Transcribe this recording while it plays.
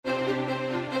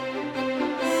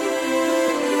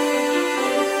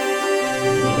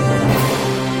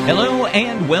Hello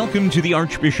and welcome to the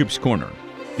Archbishop's Corner.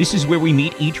 This is where we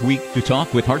meet each week to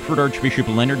talk with Hartford Archbishop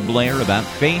Leonard Blair about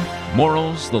faith,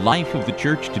 morals, the life of the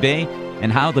church today,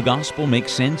 and how the gospel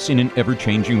makes sense in an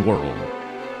ever-changing world.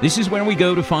 This is where we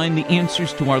go to find the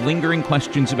answers to our lingering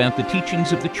questions about the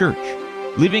teachings of the church,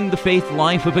 living the faith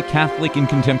life of a Catholic in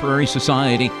contemporary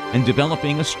society, and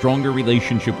developing a stronger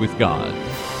relationship with God.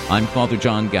 I'm Father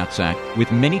John Gatzak,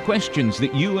 with many questions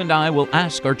that you and I will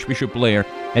ask Archbishop Blair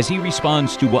as he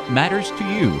responds to what matters to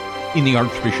you in the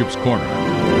Archbishop's Corner.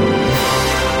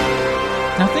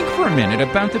 Now think for a minute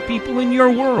about the people in your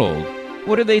world.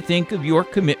 What do they think of your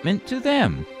commitment to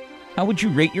them? How would you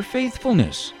rate your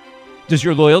faithfulness? Does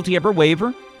your loyalty ever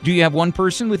waver? Do you have one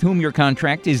person with whom your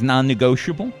contract is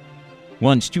non-negotiable?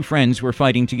 Once, two friends were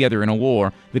fighting together in a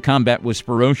war. The combat was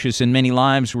ferocious and many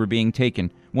lives were being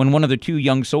taken. When one of the two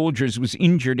young soldiers was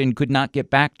injured and could not get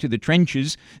back to the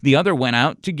trenches, the other went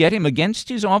out to get him against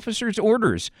his officer's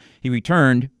orders. He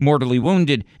returned, mortally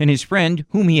wounded, and his friend,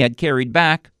 whom he had carried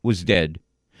back, was dead.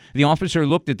 The officer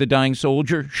looked at the dying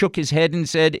soldier, shook his head, and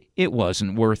said, "It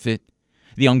wasn't worth it."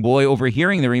 The young boy,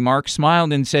 overhearing the remark,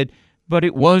 smiled and said, "But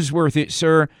it was worth it,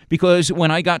 sir, because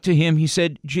when I got to him, he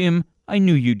said, 'Jim, I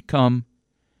knew you'd come.'"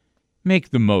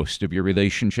 Make the most of your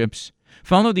relationships.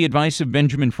 Follow the advice of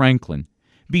Benjamin Franklin.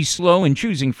 Be slow in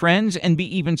choosing friends and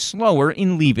be even slower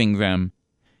in leaving them.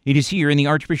 It is here in the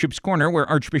Archbishop's Corner where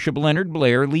Archbishop Leonard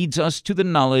Blair leads us to the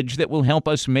knowledge that will help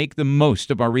us make the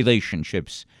most of our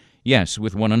relationships. Yes,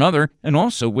 with one another and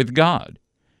also with God.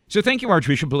 So thank you,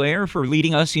 Archbishop Blair, for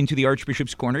leading us into the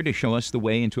Archbishop's Corner to show us the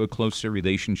way into a closer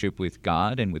relationship with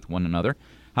God and with one another.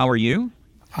 How are you?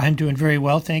 I'm doing very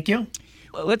well, thank you.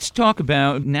 Let's talk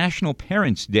about National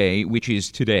Parents' Day, which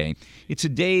is today. It's a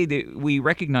day that we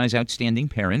recognize outstanding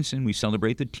parents and we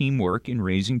celebrate the teamwork in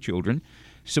raising children,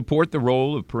 support the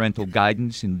role of parental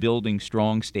guidance in building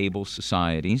strong, stable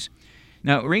societies.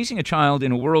 Now, raising a child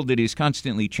in a world that is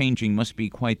constantly changing must be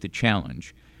quite the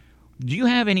challenge. Do you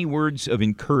have any words of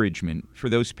encouragement for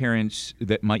those parents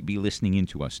that might be listening in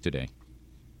to us today?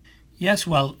 Yes,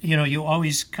 well, you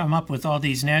always come up with all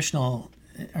these national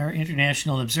or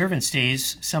international observance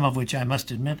days, some of which I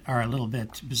must admit are a little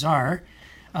bit bizarre,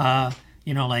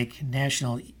 like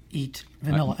National Eat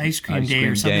Vanilla Ice Cream Day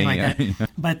or something like that.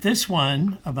 But this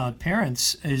one about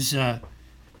parents is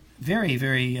very,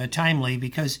 very timely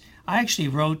because I actually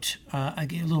wrote a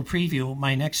little preview.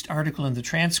 My next article in the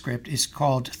transcript is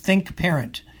called Think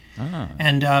Parent.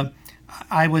 And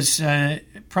I was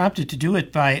prompted to do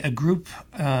it by a group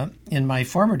in my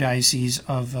former diocese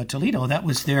of Toledo. That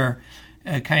was their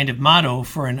kind of motto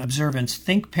for an observance,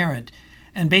 Think Parent.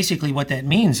 And basically what that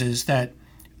means is that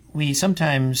we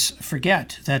sometimes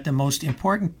forget that the most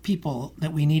important people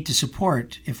that we need to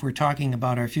support if we're talking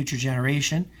about our future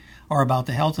generation or about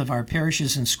the health of our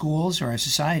parishes and schools or our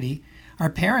society are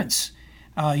parents.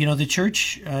 The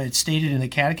church, it's stated in the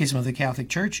Catechism of the Catholic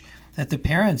Church that the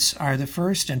parents are the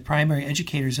first and primary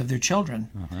educators of their children.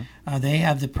 They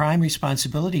have the prime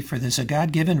responsibility for this, a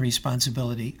God-given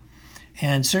responsibility.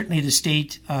 And certainly the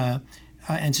state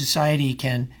and society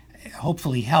can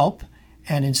hopefully help.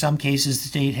 And in some cases, the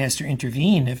state has to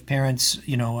intervene if parents,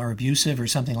 are abusive or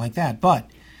something like that. But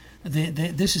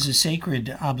this is a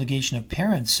sacred obligation of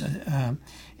parents.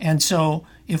 And so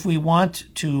if we want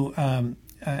to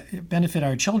benefit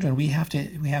our children, we have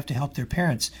to help their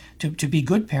parents to be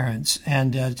good parents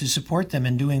and to support them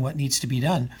in doing what needs to be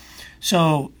done.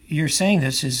 So you're saying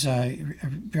this is has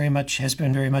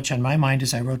been very much on my mind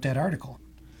as I wrote that article.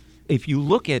 If you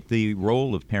look at the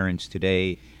role of parents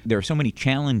today, there are so many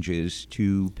challenges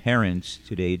to parents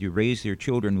today to raise their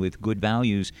children with good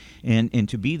values and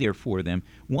to be there for them,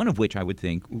 one of which I would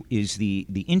think is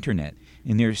the internet.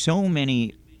 And there are so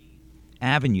many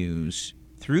avenues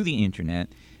through the internet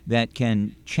that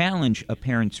can challenge a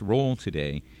parent's role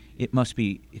today. It must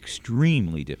be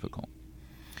extremely difficult.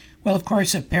 Well, of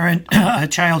course, a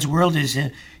child's world is,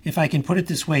 if I can put it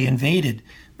this way, invaded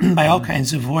by all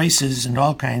kinds of voices and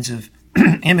all kinds of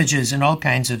images and all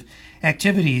kinds of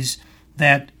activities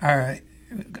that are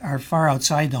far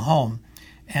outside the home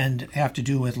and have to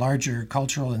do with larger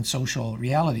cultural and social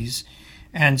realities.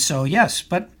 And so, yes,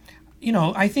 but,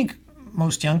 I think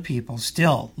most young people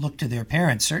still look to their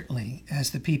parents, certainly,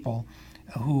 as the people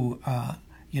who,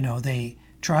 they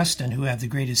trust and who have the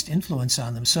greatest influence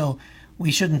on them. So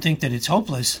we shouldn't think that it's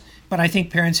hopeless, but I think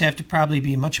parents have to probably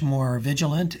be much more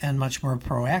vigilant and much more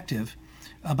proactive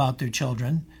about their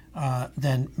children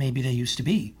than maybe they used to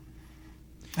be.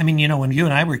 I mean, when you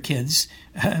and I were kids,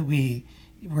 we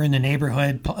were in the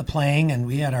neighborhood playing, and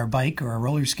we had our bike or our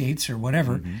roller skates or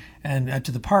whatever, and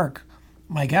to the park.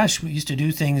 my gosh, we used to do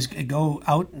things, go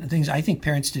out, things. I think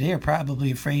parents today are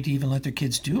probably afraid to even let their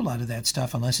kids do a lot of that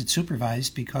stuff unless it's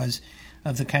supervised because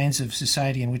of the kinds of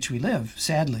society in which we live,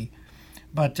 sadly.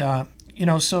 But,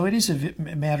 so it is a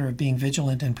matter of being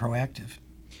vigilant and proactive.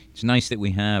 It's nice that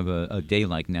we have a day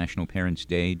like National Parents'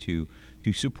 Day to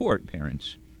support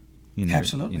parents in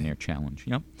their challenge.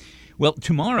 Yep. Well,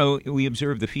 tomorrow we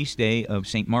observe the feast day of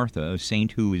St. Martha, a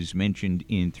saint who is mentioned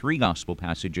in 3 gospel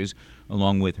passages,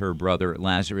 along with her brother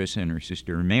Lazarus and her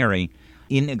sister Mary.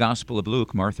 In the Gospel of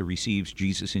Luke, Martha receives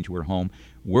Jesus into her home,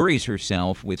 worries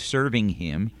herself with serving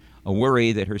him, a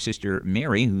worry that her sister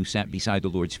Mary, who sat beside the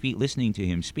Lord's feet listening to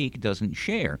him speak, doesn't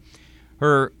share.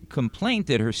 Her complaint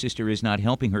that her sister is not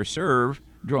helping her serve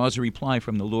draws a reply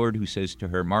from the Lord, who says to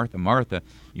her, "Martha, Martha,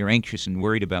 you're anxious and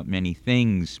worried about many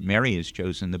things. Mary has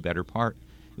chosen the better part.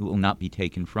 It will not be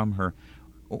taken from her."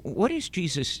 What is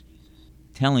Jesus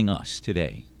telling us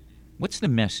today? What's the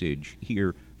message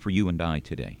here for you and I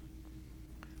today?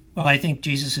 Well, I think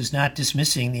Jesus is not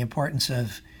dismissing the importance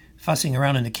of fussing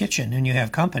around in the kitchen when you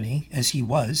have company, as he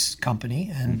was company,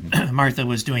 and Martha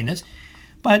was doing this.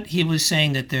 But he was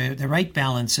saying that the right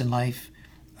balance in life,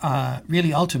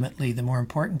 really ultimately the more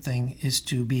important thing is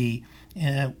to be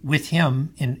with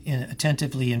him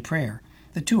attentively in prayer.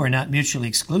 The two are not mutually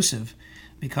exclusive,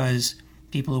 because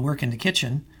people who work in the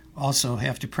kitchen also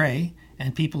have to pray,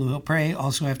 and people who pray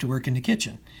also have to work in the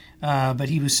kitchen. But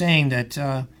he was saying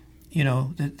that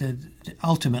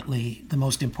ultimately the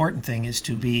most important thing is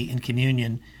to be in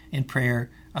communion, in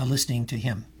prayer, listening to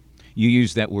him. You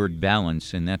use that word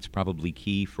balance, and that's probably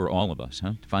key for all of us,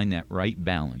 huh? To find that right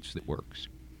balance that works.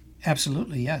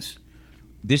 Absolutely, yes.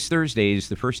 This Thursday is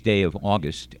the first day of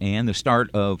August and the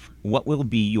start of what will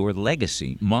be your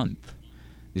Legacy Month.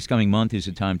 This coming month is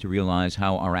a time to realize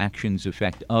how our actions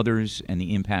affect others and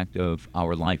the impact of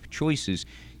our life choices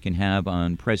can have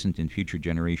on present and future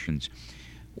generations.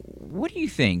 What do you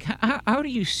think? How do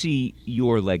you see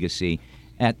your legacy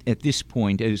at this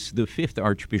point as the 5th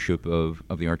Archbishop of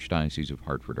the Archdiocese of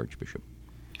Hartford, Archbishop?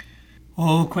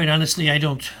 Oh, quite honestly, I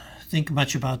don't think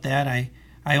much about that.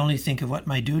 I only think of what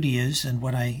my duty is and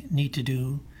what I need to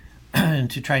do and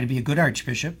to try to be a good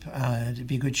Archbishop, to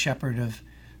be a good shepherd of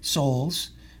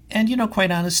souls. And,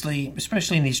 quite honestly,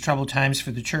 especially in these troubled times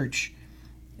for the Church,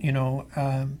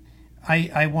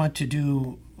 I want to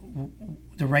do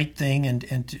the right thing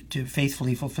and to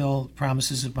faithfully fulfill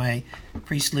promises of my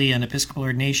priestly and episcopal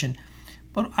ordination.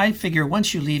 But I figure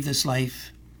once you leave this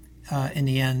life, in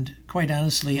the end, quite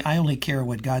honestly, I only care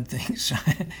what God thinks.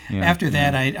 After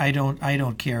that, I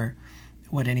don't care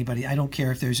what anybody. I don't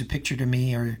care if there's a picture to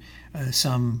me or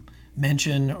some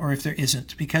mention, or if there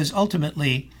isn't, because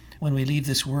ultimately, when we leave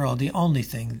this world, the only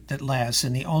thing that lasts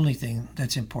and the only thing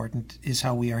that's important is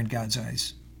how we are in God's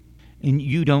eyes. And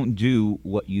you don't do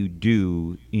what you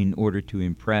do in order to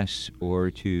impress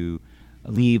or to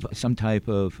leave some type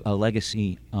of a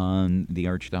legacy on the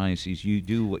Archdiocese. You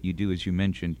do what you do, as you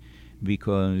mentioned,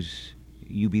 because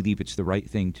you believe it's the right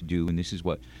thing to do, and this is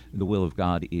what the will of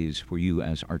God is for you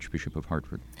as Archbishop of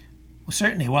Hartford. Well,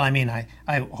 certainly. Well,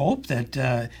 I hope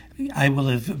that I will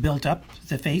have built up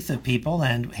the faith of people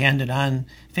and handed on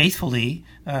faithfully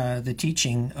the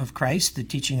teaching of Christ, the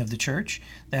teaching of the Church.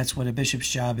 That's what a bishop's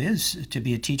job is, to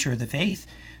be a teacher of the faith.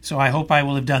 So I hope I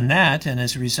will have done that, and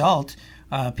as a result,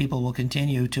 people will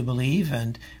continue to believe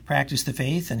and practice the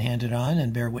faith and hand it on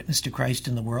and bear witness to Christ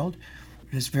in the world.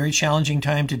 It's a very challenging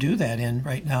time to do that in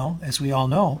right now, as we all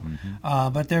know.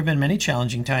 But there have been many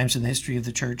challenging times in the history of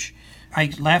the Church. I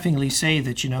laughingly say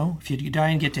that, if you die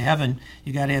and get to heaven,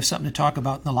 you got to have something to talk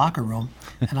about in the locker room,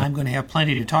 and I'm going to have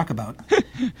plenty to talk about.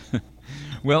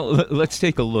 Well, let's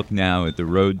take a look now at the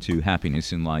road to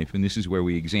happiness in life, and this is where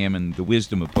we examine the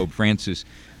wisdom of Pope Francis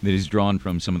that is drawn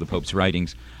from some of the Pope's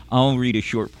writings. I'll read a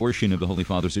short portion of the Holy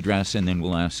Father's address, and then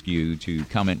we'll ask you to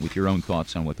comment with your own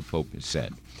thoughts on what the Pope has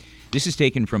said. This is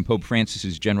taken from Pope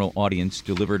Francis's general audience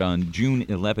delivered on June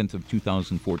 11th of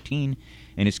 2014,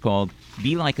 and it's called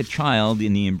 "Be Like a Child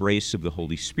in the Embrace of the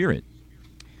Holy Spirit."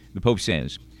 The Pope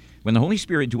says, "When the Holy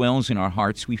Spirit dwells in our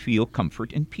hearts, we feel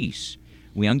comfort and peace.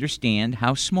 We understand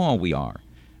how small we are.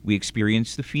 We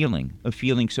experience the feeling, a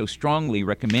feeling so strongly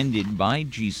recommended by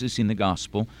Jesus in the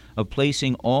Gospel, of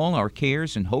placing all our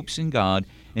cares and hopes in God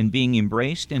and being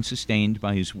embraced and sustained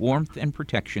by His warmth and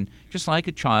protection, just like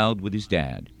a child with his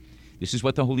dad. This is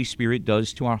what the Holy Spirit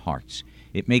does to our hearts.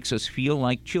 It makes us feel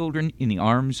like children in the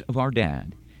arms of our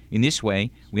dad. In this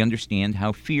way, we understand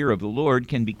how fear of the Lord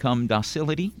can become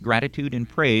docility, gratitude, and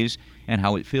praise, and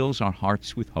how it fills our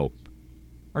hearts with hope."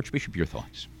 Archbishop, your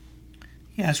thoughts?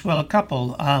 Yes, well, a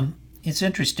couple. It's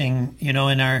interesting, in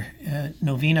our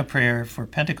novena prayer for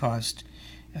Pentecost,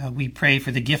 we pray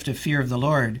for the gift of fear of the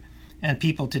Lord. And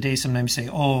people today sometimes say,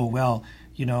 oh, well,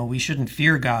 we shouldn't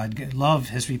fear God. Love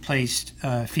has replaced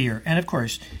fear. And of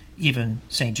course, even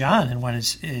St. John in one of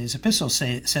his epistles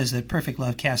says that perfect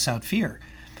love casts out fear.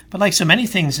 But like so many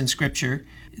things in Scripture,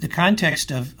 the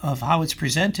context of how it's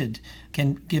presented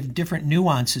can give different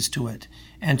nuances to it.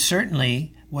 And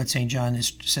certainly what St. John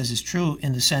says is true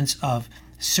in the sense of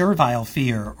servile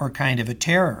fear or kind of a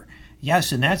terror.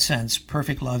 Yes, in that sense,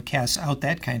 perfect love casts out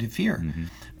that kind of fear. Mm-hmm.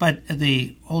 But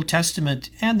the Old Testament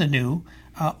and the New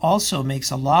also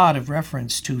makes a lot of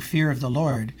reference to fear of the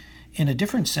Lord in a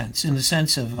different sense, in the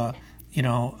sense of a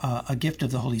gift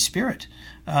of the Holy Spirit.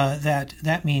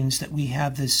 That means that we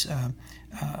have this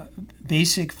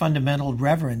basic fundamental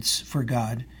reverence for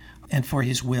God and for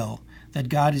His will, that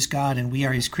God is God and we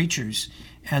are His creatures,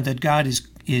 and that God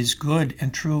is good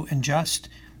and true and just,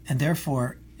 and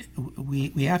therefore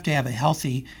we have to have a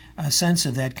healthy sense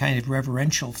of that kind of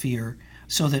reverential fear,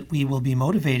 so that we will be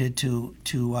motivated to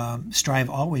strive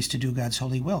always to do God's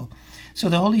holy will. So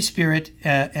the Holy Spirit,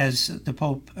 as the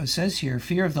Pope says here,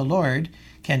 fear of the Lord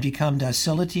can become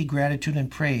docility, gratitude, and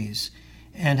praise,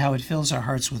 and how it fills our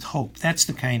hearts with hope. That's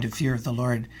the kind of fear of the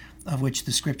Lord of which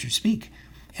the Scriptures speak.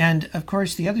 And of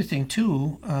course, the other thing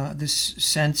too, this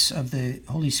sense of the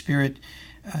Holy Spirit,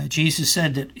 Jesus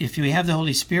said that if we have the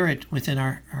Holy Spirit within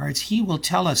our hearts, He will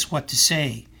tell us what to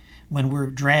say when we're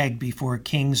dragged before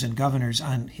kings and governors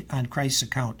on Christ's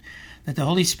account, that the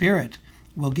Holy Spirit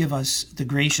will give us the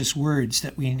gracious words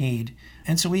that we need.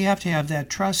 And so we have to have that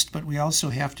trust, but we also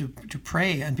have to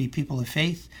pray and be people of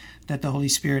faith that the Holy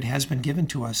Spirit has been given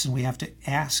to us, and we have to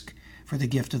ask for the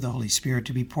gift of the Holy Spirit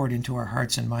to be poured into our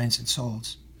hearts and minds and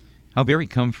souls. How very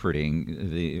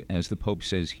comforting, as the Pope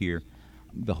says here,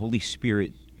 the Holy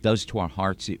Spirit does to our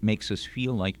hearts. It makes us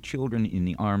feel like children in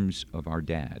the arms of our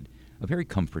dad. A very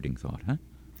comforting thought, huh?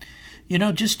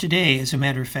 Just today, as a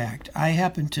matter of fact, I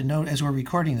happened to note, as we're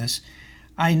recording this,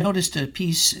 I noticed a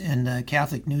piece in the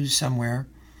Catholic news somewhere,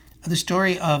 the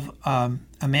story of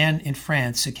a man in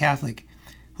France, a Catholic,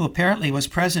 who apparently was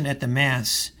present at the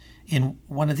Mass in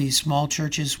one of these small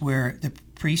churches where the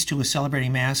priest who was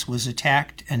celebrating Mass was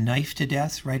attacked and knifed to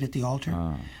death right at the altar.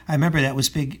 I remember that was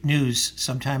big news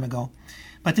some time ago.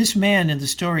 But this man in the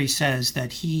story says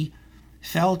that he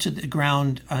fell to the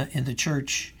ground in the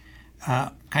church,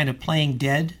 kind of playing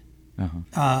dead,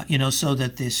 so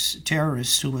that this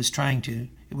terrorist who was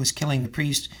killing the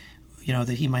priest,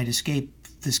 that he might escape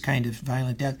this kind of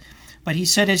violent death. But he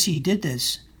said as he did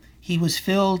this, he was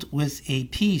filled with a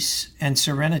peace and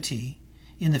serenity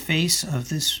in the face of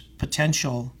this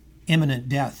potential imminent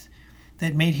death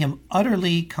that made him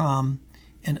utterly calm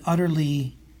and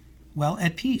utterly,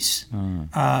 at peace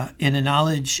in the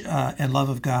knowledge and love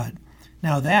of God.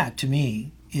 Now that, to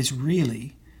me, is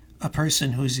really a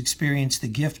person who's experienced the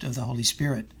gift of the Holy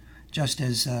Spirit, just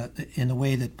as in the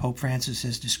way that Pope Francis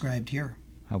has described here.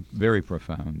 How very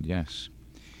profound, yes.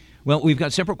 Well, we've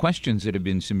got several questions that have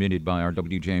been submitted by our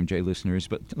WJMJ listeners,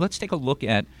 but let's take a look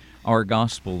at our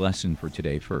gospel lesson for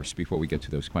today first, before we get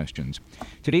to those questions.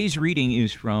 Today's reading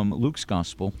is from Luke's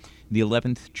Gospel, the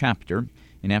 11th chapter,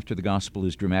 and after the gospel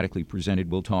is dramatically presented,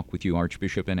 we'll talk with you,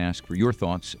 Archbishop, and ask for your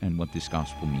thoughts and what this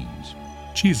gospel means.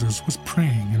 Jesus was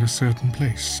praying in a certain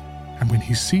place, and when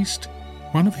he ceased,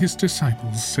 one of his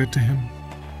disciples said to him,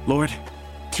 Lord,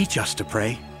 teach us to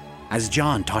pray, as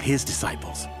John taught his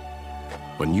disciples.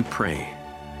 When you pray,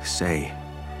 say,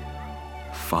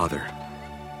 Father,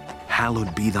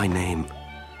 hallowed be thy name,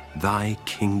 thy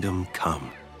kingdom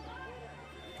come.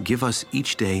 Give us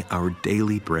each day our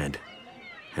daily bread,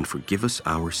 and forgive us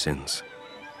our sins,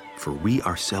 for we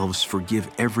ourselves forgive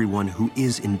everyone who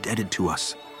is indebted to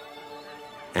us.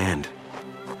 And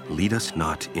lead us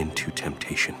not into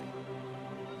temptation.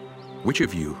 Which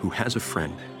of you who has a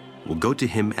friend will go to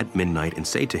him at midnight and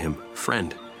say to him,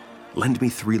 Friend, lend me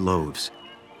 3 loaves,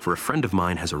 for a friend of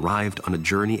mine has arrived on a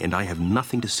journey and I have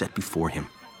nothing to set before him?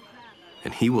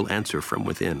 And he will answer from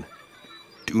within,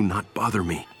 Do not bother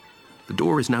me. The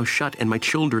door is now shut and my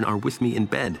children are with me in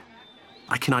bed.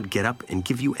 I cannot get up and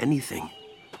give you anything.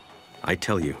 I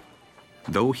tell you,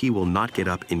 though he will not get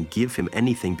up and give him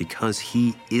anything because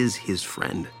he is his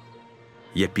friend,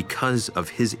 yet because of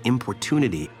his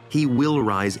importunity, he will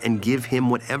rise and give him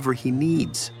whatever he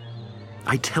needs.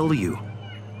 I tell you,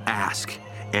 ask,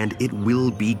 and it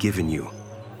will be given you.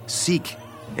 Seek,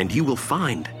 and you will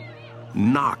find.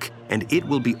 Knock, and it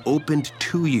will be opened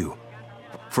to you.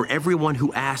 For everyone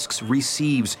who asks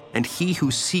receives, and he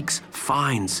who seeks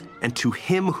finds, and to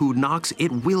him who knocks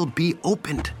it will be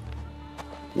opened.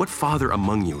 What father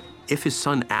among you, if his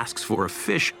son asks for a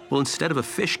fish, will instead of a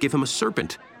fish give him a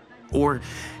serpent? Or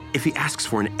if he asks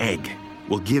for an egg,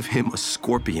 will give him a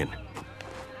scorpion.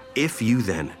 If you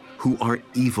then, who are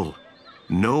evil,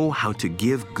 know how to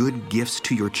give good gifts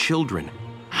to your children,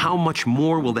 how much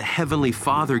more will the Heavenly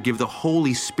Father give the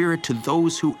Holy Spirit to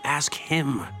those who ask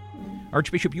him?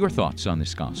 Archbishop, your thoughts on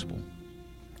this gospel?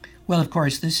 Well, of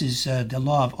course, this is the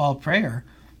law of all prayer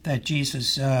that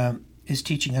Jesus is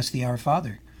teaching us, the Our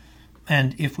Father.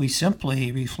 And if we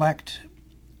simply reflect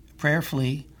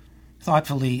prayerfully,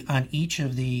 thoughtfully on each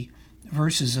of the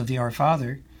verses of the Our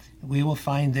Father, we will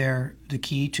find there the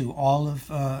key to all of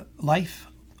life,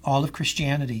 all of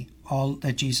Christianity, all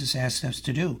that Jesus asked us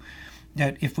to do.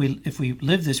 That if we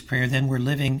live this prayer, then we're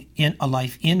living in a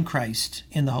life in Christ,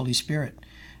 in the Holy Spirit.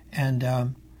 And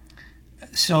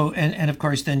and of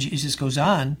course, then Jesus goes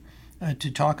on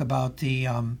to talk about the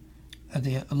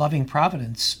loving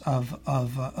providence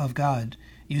of God,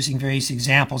 using various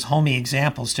examples, homey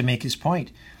examples, to make his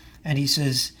point. And he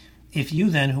says, if you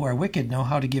then, who are wicked, know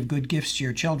how to give good gifts to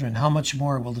your children, how much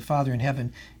more will the Father in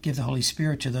heaven give the Holy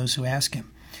Spirit to those who ask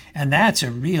him? And that's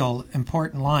a real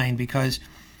important line, because,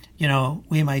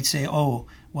 we might say, oh,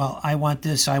 well, I want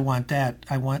this, I want that,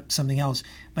 I want something else.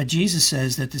 But Jesus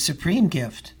says that the supreme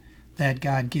gift that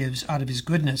God gives out of his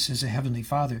goodness as a heavenly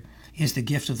Father is the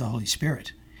gift of the Holy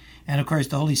Spirit. And of course,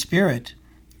 the Holy Spirit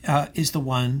is the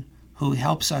one who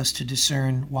helps us to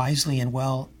discern wisely and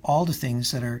well all the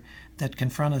things that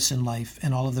confront us in life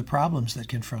and all of the problems that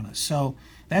confront us. So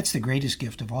that's the greatest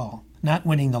gift of all. Not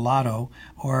winning the lotto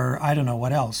or I don't know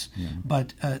what else,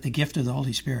 but the gift of the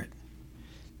Holy Spirit.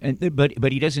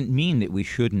 But he doesn't mean that we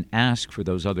shouldn't ask for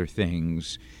those other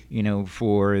things,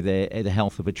 for the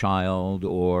health of a child,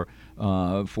 or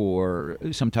for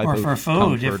some type of for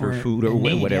food, comfort, or food, or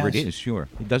whatever it is. Sure,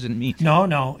 it doesn't mean.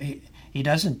 No, he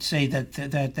doesn't say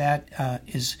that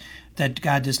is that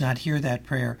God does not hear that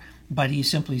prayer, but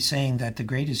he's simply saying that the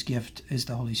greatest gift is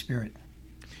the Holy Spirit.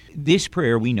 This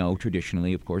prayer we know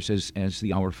traditionally, of course, as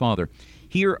the Our Father.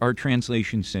 Here, our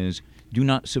translation says, "Do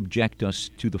not subject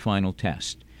us to the final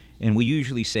test." And we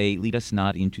usually say, "Lead us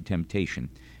not into temptation."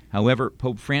 However,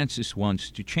 Pope Francis wants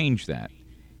to change that.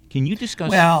 Can you discuss...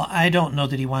 Well, I don't know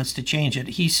that he wants to change it.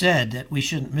 He said that we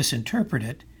shouldn't misinterpret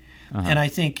it. And I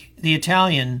think the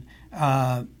Italian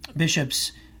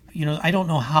bishops, I don't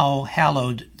know how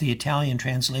hallowed the Italian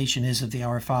translation is of the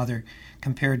Our Father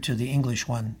compared to the English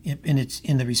one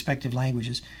in the respective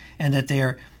languages, and that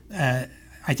they're...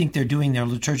 I think they're doing their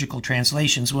liturgical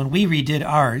translations. When we redid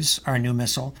ours, our new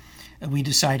missal, we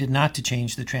decided not to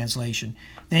change the translation.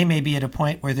 They may be at a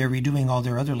point where they're redoing all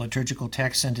their other liturgical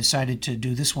texts and decided to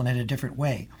do this one in a different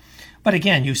way. But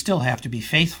again, you still have to be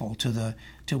faithful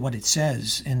to what it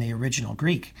says in the original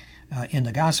Greek in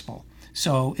the Gospel.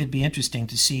 So it'd be interesting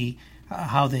to see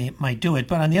how they might do it.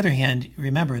 But on the other hand,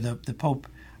 remember the Pope,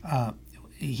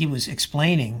 he was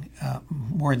explaining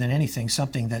more than anything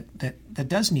something that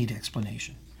does need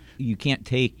explanation. You can't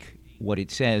take what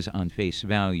it says on face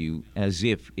value as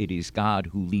if it is God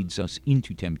who leads us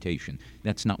into temptation.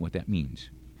 That's not what that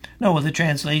means. No, well, the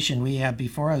translation we have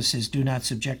before us says, "Do not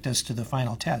subject us to the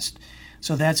final test."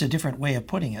 So that's a different way of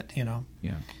putting it, Yeah.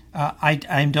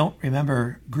 I don't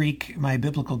remember Greek, my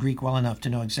biblical Greek, well enough to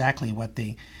know exactly what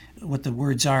the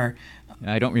words are.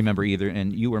 I don't remember either,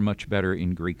 and you were much better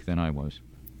in Greek than I was.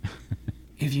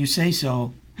 If you say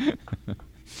so.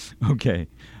 Okay.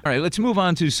 All right, let's move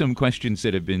on to some questions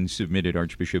that have been submitted,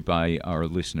 Archbishop, by our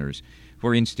listeners.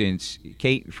 For instance,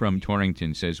 Kate from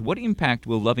Torrington says, "What impact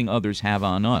will loving others have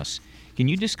on us? Can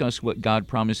you discuss what God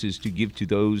promises to give to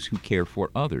those who care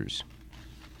for others?"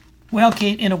 Well,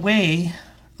 Kate, in a way,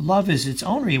 love is its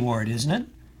own reward, isn't it?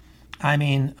 I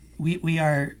mean, we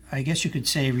are, I guess you could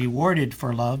say, rewarded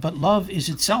for love, but love is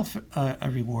itself a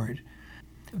reward.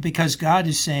 Because God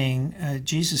is saying,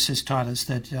 Jesus has taught us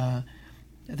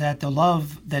that the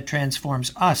love that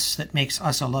transforms us, that makes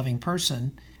us a loving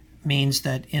person, means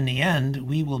that in the end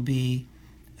we will be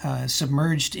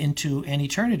submerged into an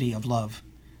eternity of love,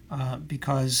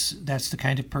 because that's the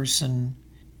kind of person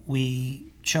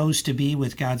we chose to be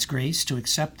with God's grace, to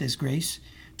accept His grace,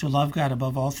 to love God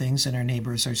above all things and our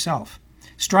neighbor as ourselves.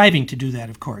 Striving to do that,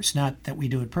 of course, not that we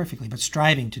do it perfectly, but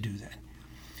striving to do that.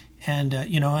 And,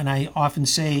 and I often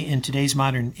say in today's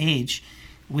modern age,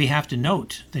 we have to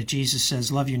note that Jesus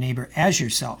says, love your neighbor as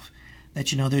yourself.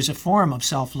 That, there's a form of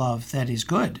self-love that is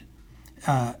good,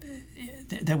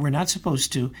 that we're not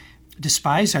supposed to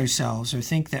despise ourselves or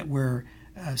think that we're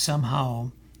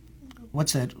somehow,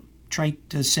 what's that trite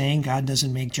saying, God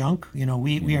doesn't make junk?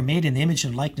 We are made in the image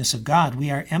and likeness of God. We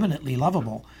are eminently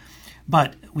lovable.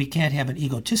 But we can't have an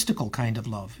egotistical kind of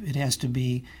love. It has to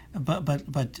be,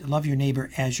 but love your neighbor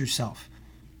as yourself.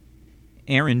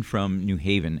 Aaron from New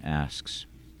Haven asks,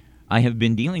 I have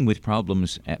been dealing with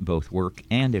problems at both work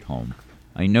and at home.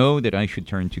 I know that I should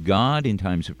turn to God in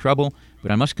times of trouble,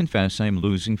 but I must confess I am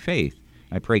losing faith.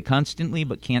 I pray constantly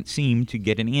but can't seem to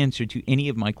get an answer to any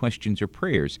of my questions or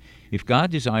prayers. If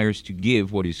God desires to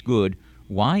give what is good,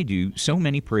 why do so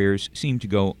many prayers seem to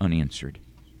go unanswered?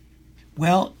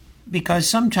 Well, because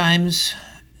sometimes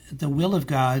the will of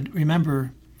God,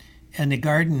 remember, in the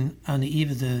garden on the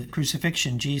eve of the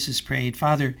crucifixion, Jesus prayed,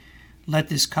 Father, let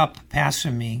this cup pass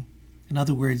from me. In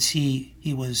other words, he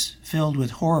was filled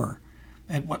with horror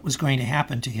at what was going to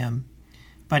happen to him.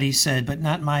 But he said, but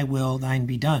not my will, thine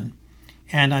be done.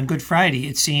 And on Good Friday,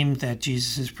 it seemed that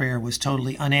Jesus' prayer was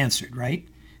totally unanswered, right?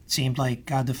 It seemed like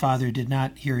God the Father did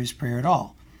not hear his prayer at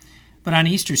all. But on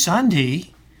Easter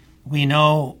Sunday, we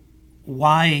know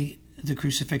why the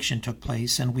crucifixion took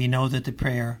place, and we know that the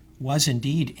prayer was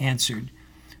indeed answered,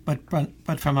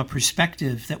 but from a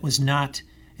perspective that was not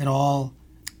at all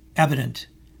evident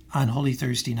on Holy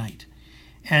Thursday night.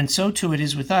 And so too it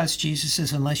is with us. Jesus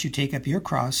says, unless you take up your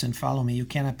cross and follow me, you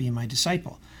cannot be my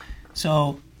disciple.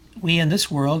 So we in this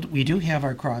world, we do have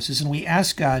our crosses, and we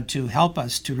ask God to help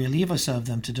us, to relieve us of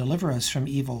them, to deliver us from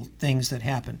evil things that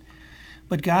happen.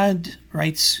 But God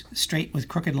writes straight with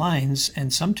crooked lines,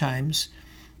 and sometimes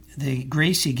the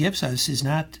grace he gives us is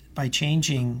not by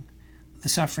changing the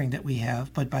suffering that we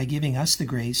have, but by giving us the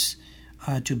grace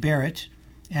to bear it,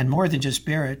 and more than just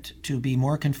bear it, to be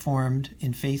more conformed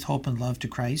in faith, hope, and love to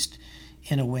Christ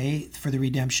in a way for the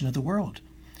redemption of the world.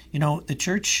 You know, the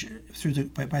church,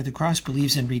 by the cross,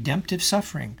 believes in redemptive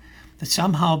suffering, that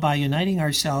somehow by uniting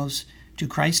ourselves to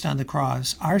Christ on the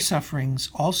cross, our sufferings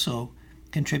also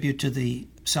contribute to the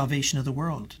salvation of the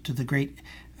world, to the great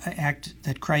act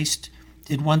that Christ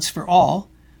did once for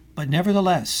all, but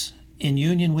nevertheless, in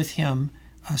union with him,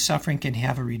 suffering can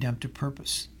have a redemptive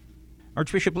purpose.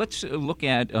 Archbishop, let's look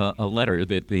at a letter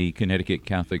that the Connecticut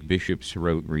Catholic bishops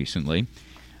wrote recently.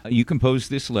 You composed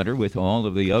this letter with all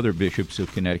of the other bishops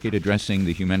of Connecticut addressing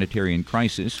the humanitarian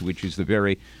crisis, which is the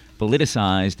very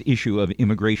politicized issue of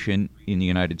immigration in the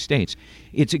United States.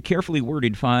 It's a carefully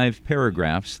worded 5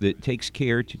 paragraphs that takes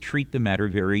care to treat the matter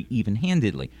very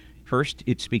even-handedly. First,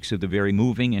 it speaks of the very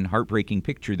moving and heartbreaking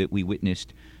picture that we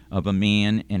witnessed of a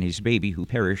man and his baby who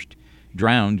perished,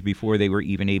 drowned before they were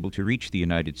even able to reach the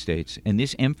United States. And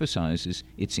this emphasizes,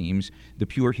 it seems, the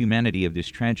pure humanity of this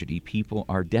tragedy. People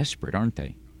are desperate, aren't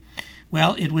they?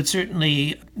 Well, it would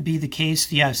certainly be the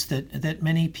case, yes, that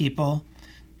many people,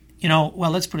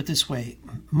 well, let's put it this way.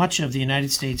 Much of the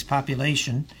United States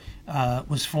population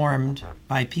was formed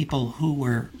by people who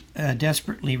were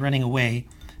desperately running away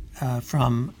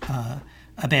from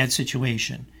a bad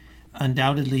situation.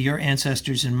 Undoubtedly, your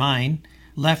ancestors and mine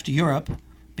left Europe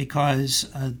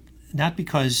not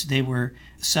because they were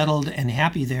settled and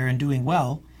happy there and doing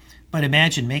well, but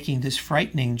imagine making this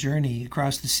frightening journey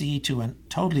across the sea to a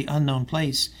totally unknown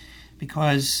place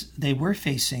because they were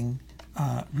facing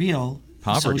real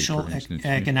poverty, social,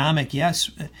 economic, yes.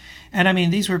 And I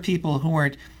mean, these were people who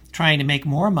weren't trying to make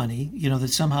more money, that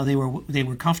somehow they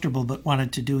were comfortable but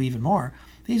wanted to do even more.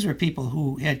 These were people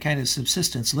who had kind of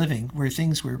subsistence living where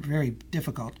things were very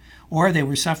difficult, or they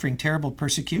were suffering terrible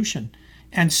persecution.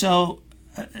 And so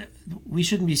we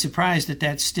shouldn't be surprised that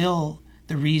that's still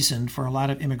the reason for a lot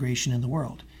of immigration in the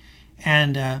world.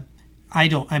 And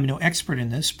I'm no expert in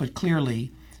this, but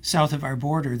clearly south of our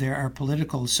border there are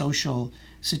political, social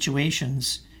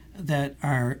situations that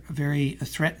are very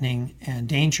threatening and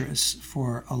dangerous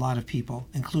for a lot of people,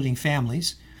 including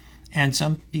families. And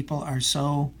some people are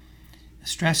so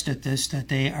stressed at this that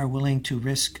they are willing to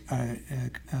risk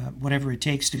whatever it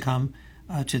takes to come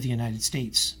to the United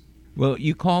States. Well,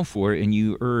 you call for and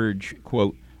you urge,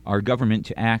 quote, our government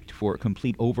to act for a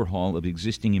complete overhaul of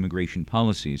existing immigration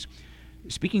policies.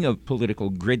 Speaking of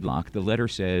political gridlock, the letter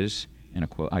says, and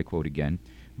I quote again,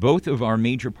 both of our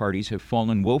major parties have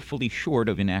fallen woefully short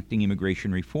of enacting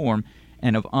immigration reform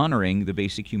and of honoring the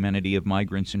basic humanity of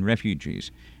migrants and refugees.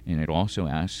 And it also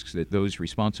asks that those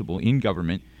responsible in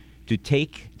government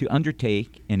to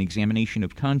undertake an examination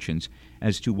of conscience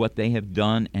as to what they have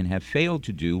done and have failed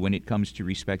to do when it comes to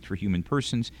respect for human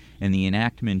persons and the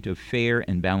enactment of fair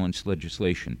and balanced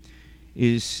legislation.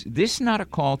 Is this not a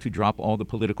call to drop all the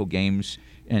political games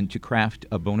and to craft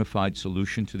a bona fide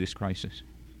solution to this crisis?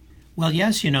 Well,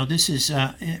 yes, this is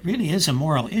it really is a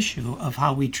moral issue of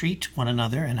how we treat one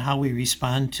another and how we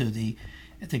respond to the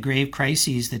grave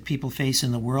crises that people face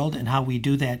in the world, and how we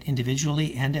do that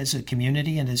individually and as a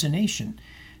community and as a nation.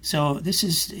 So this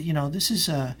is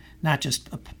not just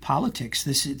politics.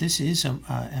 This is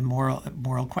a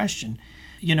moral question.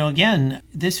 again,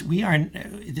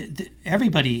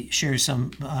 everybody shares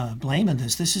some blame in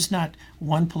this. This is not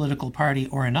one political party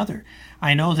or another.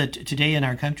 I know that today in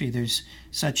our country there's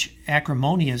such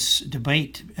acrimonious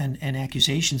debate and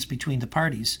accusations between the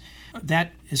parties.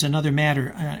 That is another matter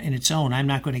in its own. I'm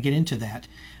not going to get into that.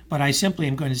 But I simply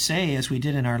am going to say, as we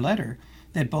did in our letter,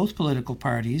 that both political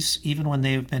parties, even when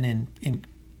they have been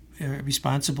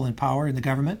responsible in power in the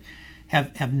government,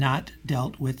 have not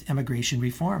dealt with immigration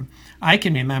reform. I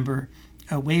can remember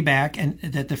way back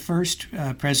that the first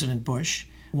President Bush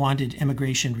wanted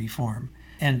immigration reform.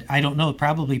 And I don't know,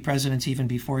 probably presidents even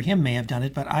before him may have done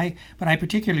it, but I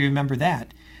particularly remember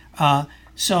that.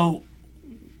 So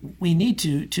we need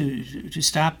to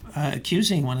stop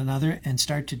accusing one another and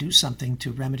start to do something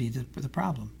to remedy the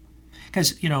problem.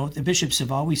 Because, the bishops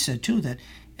have always said, too, that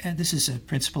this is a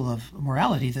principle of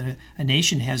morality, that a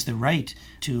nation has the right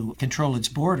to control its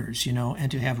borders,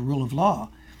 and to have a rule of law.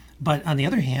 But on the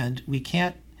other hand, we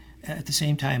can't, at the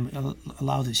same time,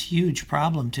 allow this huge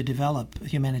problem to develop a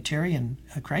humanitarian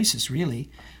crisis, really,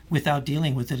 without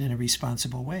dealing with it in a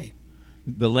responsible way.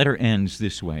 The letter ends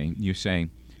this way. You say,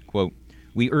 quote,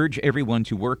 "We urge everyone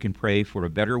to work and pray for a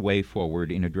better way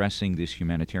forward in addressing this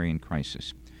humanitarian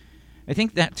crisis." I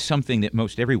think that's something that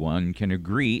most everyone can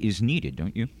agree is needed,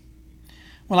 don't you?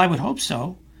 Well, I would hope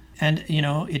so. And,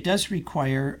 it does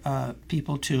require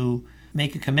people to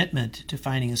make a commitment to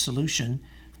finding a solution.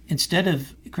 Instead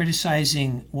of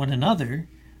criticizing one another,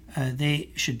 they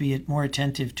should be more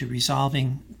attentive to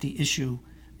resolving the issue,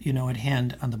 at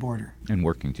hand on the border. And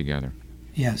working together.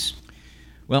 Yes.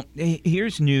 Well,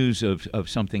 here's news of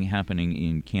something happening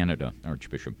in Canada,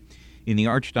 Archbishop. In the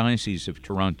Archdiocese of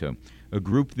Toronto, a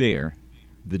group there,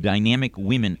 the Dynamic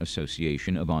Women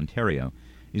Association of Ontario,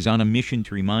 is on a mission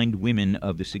to remind women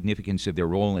of the significance of their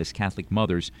role as Catholic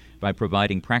mothers by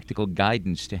providing practical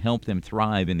guidance to help them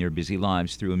thrive in their busy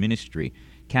lives through a ministry,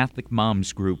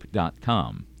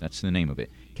 CatholicMomsGroup.com. That's the name of it,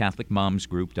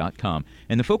 CatholicMomsGroup.com.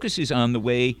 And the focus is on the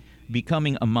way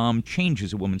becoming a mom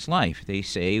changes a woman's life. They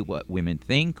say what women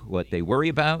think, what they worry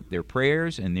about, their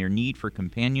prayers, and their need for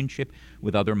companionship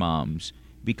with other moms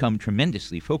become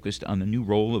tremendously focused on the new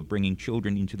role of bringing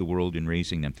children into the world and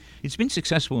raising them. It's been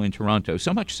successful in Toronto,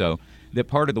 so much so that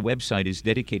part of the website is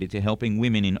dedicated to helping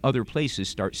women in other places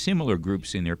start similar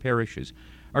groups in their parishes.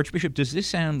 Archbishop, does this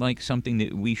sound like something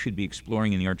that we should be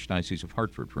exploring in the Archdiocese of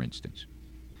Hartford, for instance?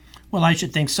 Well, I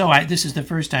should think so. This is the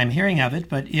first time hearing of it,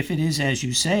 but if it is as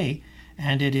you say,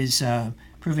 and it is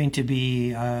proving to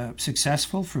be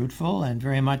successful, fruitful, and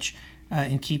very much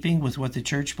in keeping with what the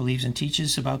Church believes and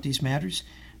teaches about these matters,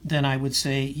 then I would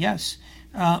say yes.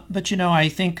 But, I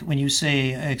think when you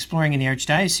say exploring in the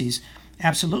Archdiocese,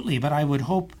 absolutely. But I would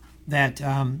hope that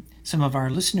some of our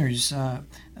listeners,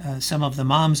 some of the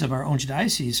moms of our own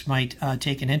diocese might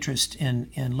take an interest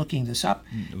in looking this up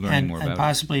and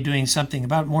possibly doing something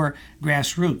about more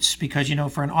grassroots. Because,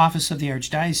 for an office of the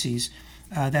Archdiocese,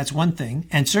 that's one thing.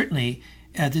 And certainly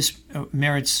this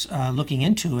merits looking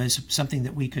into as something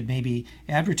that we could maybe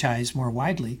advertise more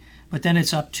widely. But then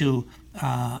it's up to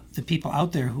the people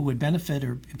out there who would benefit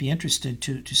or be interested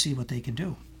to see what they can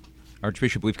do.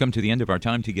 Archbishop, we've come to the end of our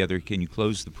time together. Can you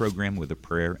close the program with a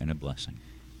prayer and a blessing?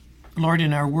 Lord,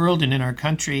 in our world and in our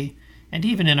country, and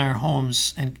even in our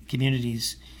homes and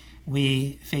communities,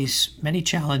 we face many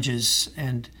challenges,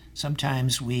 and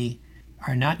sometimes we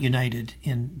are not united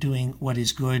in doing what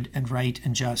is good and right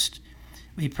and just.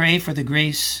 We pray for the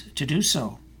grace to do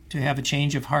so, to have a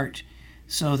change of heart,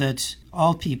 so that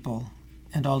all people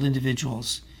and all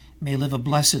individuals may live a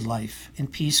blessed life in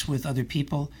peace with other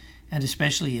people, and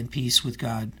especially in peace with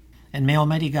God. And may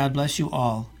Almighty God bless you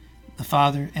all, the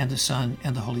Father and the Son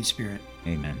and the Holy Spirit.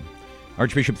 Amen.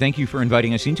 Archbishop, thank you for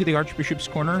inviting us into the Archbishop's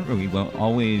Corner. We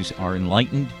always are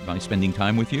enlightened by spending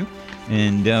time with you,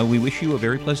 and we wish you a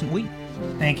very pleasant week.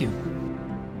 Thank you.